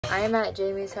I am at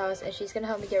Jamie's house and she's gonna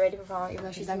help me get ready for prom, even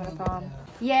though she's not going to prom.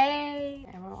 Yay!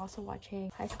 And we're also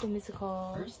watching High School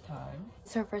Musical. First time.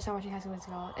 It's her first time watching High School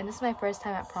Musical, and this is my first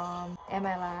time at prom and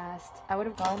my last. I would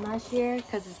have gone last year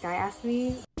because this guy asked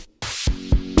me.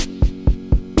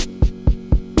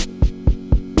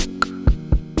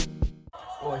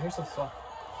 Oh, your hair's so soft.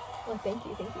 Oh, thank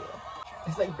you, thank you.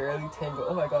 It's like barely tangled.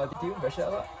 Oh my god, do you brush it a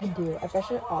lot? I do. I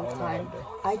brush it all the time.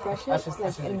 I brush it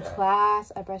just in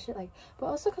class. I brush it but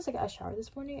also because I showered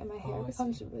this morning and my hair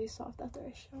becomes really soft after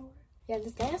I shower. Yeah,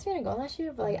 this guy asked me to go last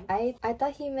year, but I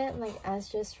thought he meant as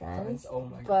just friends. Oh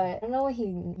my god. But I don't know what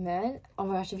he meant. Oh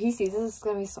my gosh, if he sees this, it's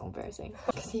gonna be so embarrassing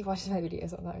because he watches my videos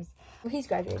sometimes. Well, he's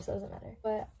graduated, so it doesn't matter.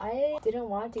 But I didn't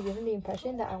want to give him the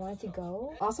impression that I wanted to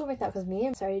go. Also worked out because me and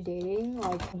him started dating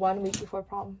 1 week before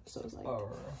prom, so it was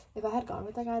if I had gone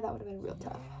with that guy, that would have been real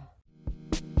tough.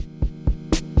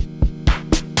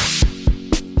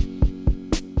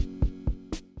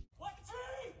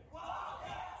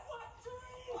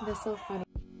 That's so funny.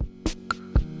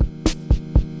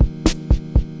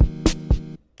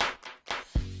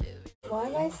 Why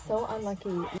am I so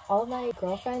unlucky? All of my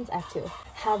girlfriends, I have 2,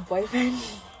 have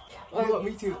boyfriends.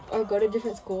 Me too. Or go to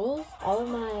different schools. All of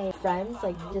my friends,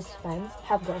 just friends,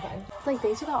 have girlfriends. It's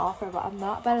thanks for the offer, but I'm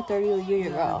not about to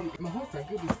 30-year girl. My whole friend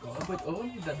group is gone, but the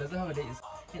only that doesn't have a date is.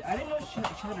 I didn't know she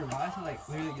had a roster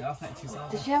literally last night too.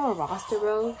 Does she have a roster,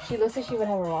 bro? She looks like she would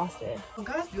have a roster. Well,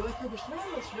 guys do like her, but she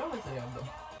don't like them though.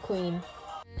 Queen.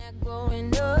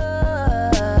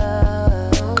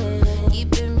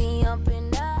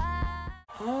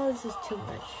 Oh, this is too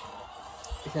much.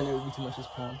 It can never be too much this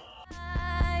prom.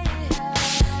 I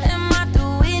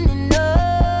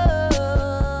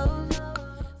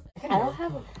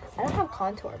don't have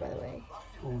contour, by the way.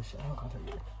 Oh shit, I don't contour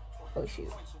either. Oh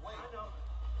shoot.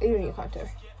 You don't need contour.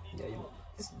 Yeah, you don't.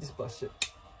 Just blush it.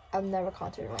 I've never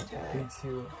contoured in my entire life. Me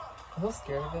too. I'm so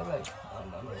scared of it, I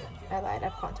don't know. I lied,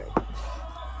 I've contoured.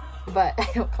 But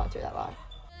I don't contour that long.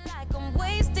 Like I'm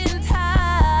wasting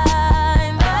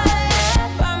time.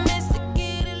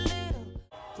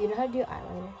 Do you know how to do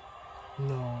eyeliner?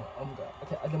 No, oh my god.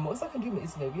 Okay, the most I can do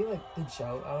is maybe the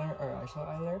gel eyeliner or eyeshadow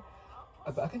eyeliner.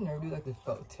 But I can never do the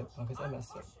felt tip one because I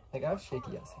mess up. I have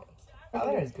shaky ass hands.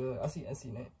 Eyeliner is good. I've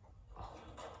seen it.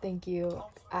 Thank you.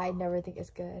 I never think it's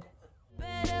good.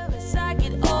 Better as I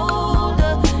get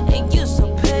older, and you're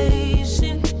so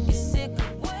patient. You're sick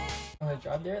of waiting. When I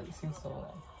drive there, it seems so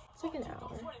long. It's an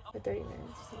hour or 30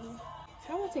 minutes or something. I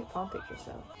don't want to take prom pictures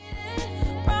though.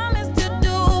 Promise to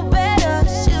do better.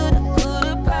 Shoulda,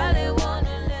 coulda, probably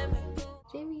wanna let me go.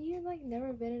 Jamie, you've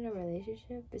never been in a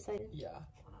relationship besides? Yeah.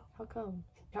 How come?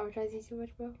 Traumatized you too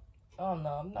much, bro? Oh no,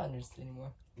 I'm not interested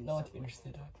anymore. No one to be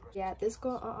interested in. Yeah, this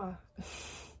girl,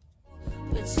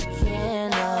 But you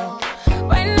can't know.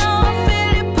 Right now I'm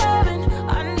feeling poppin'.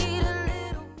 I need a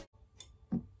little.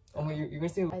 Oh wait, you're gonna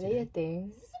say Are they a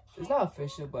thing? It's not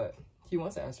official, but he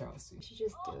wants to ask her house too. You should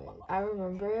just do it. I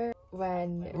remember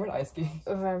when. We're ice skating.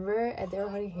 Remember, and they were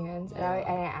holding hands, and I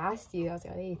asked you. I was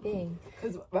like, "Are they a thing?"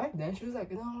 Because back then she was like,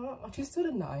 "No," she stood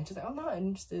a 9. She's like, "I'm not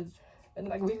interested."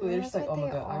 And a week later, she's like, "Oh my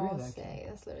god, I really like it."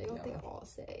 That's literally what they all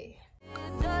say.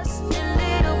 Just a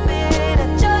little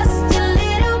bit, just a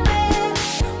little bit.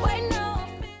 Right now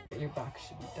Your back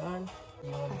should be done.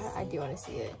 I do want to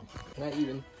see it. Not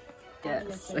even.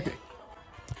 Yes. Okay.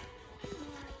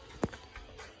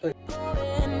 I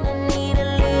need a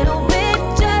little bit,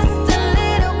 just a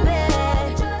little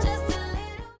bit, just a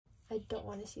little. I don't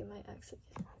want to see my ex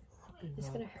again. It's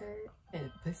gonna hurt.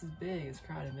 Hey, this is big. It's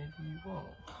crowded. Maybe you won't.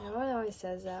 Everyone always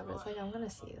says that, but it's I'm gonna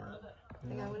see them.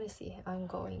 I'm gonna see him. I'm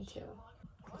going to.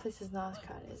 The place is not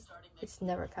crowded. It's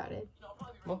never crowded.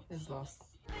 Well, it's lost.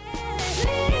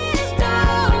 Please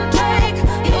don't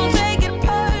take it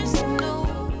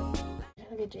personal.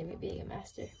 Look at Jamie being a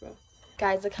master, bro.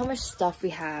 Guys, look how much stuff we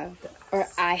have. Or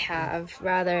I have,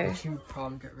 rather. The true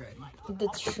prom get ready. The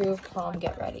true prom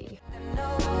get ready.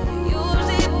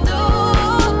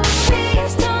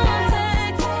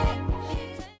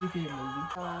 Favorite movie?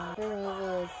 Favorite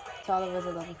movie is To All the Words I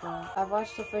Love Before. I've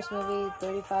watched the first movie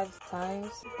 35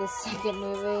 times. The second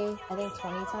movie, I think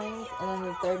 20 times. And then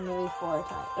the third movie 4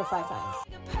 times. Or 5 times.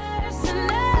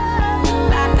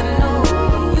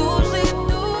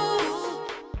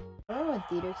 Remember when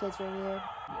theater kids were here?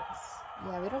 Yes.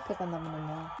 Yeah, we don't pick on them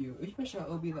anymore. If you push out,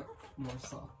 it'll be more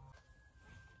soft.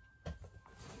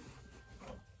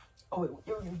 Oh wait,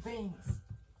 your veins.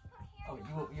 Oh, you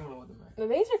won't know them, right? My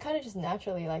veins are kind of just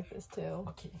naturally like this too.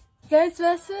 Okay. You guys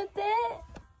mess with it?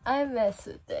 I mess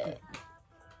with it.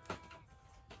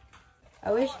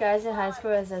 I wish guys in high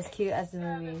school was as cute as the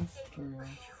movies. For real.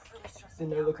 They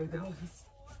never look like the movies.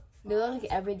 They look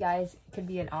like every guy's could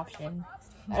be an option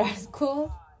at our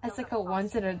school. That's like a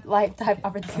once in a lifetime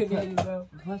opportunity, bro.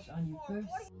 Blush on you first.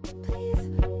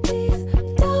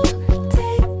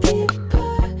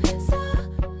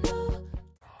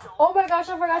 Oh my gosh,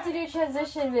 I forgot to do a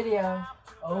transition video.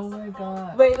 Oh my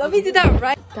god. Wait, let me do that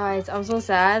right. Guys, I'm so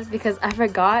sad because I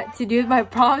forgot to do my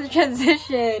prom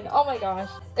transition. Oh my gosh.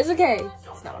 It's okay.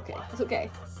 It's not okay. It's okay.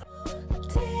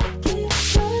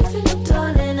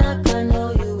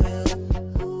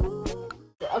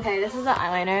 Okay, this is the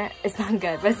eyeliner. It's not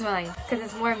good, but it's fine because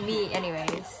it's more me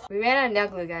anyways. We ran out of nail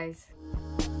glue, guys.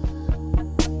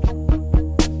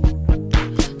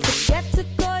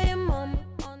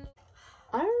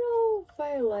 I don't know if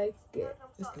I like it.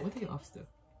 It's good. We'll take it off still.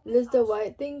 Does the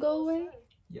white thing go away?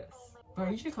 Yes. But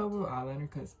you should cover with eyeliner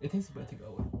because it takes a bit to go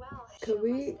away. Could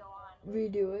we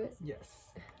redo it?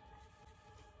 Yes.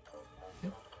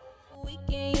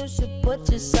 Weekend, you should put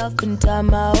yourself in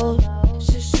time out.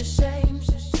 Shame.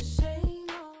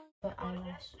 But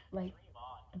eyelash, like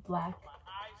black.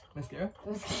 Mascara?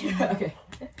 Mascara. Okay.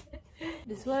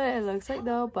 This is what it looks like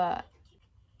though, but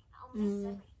I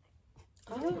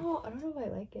don't know if I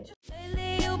like it.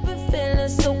 Lately, you've been feeling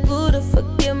so good. To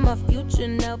forget my future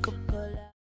now.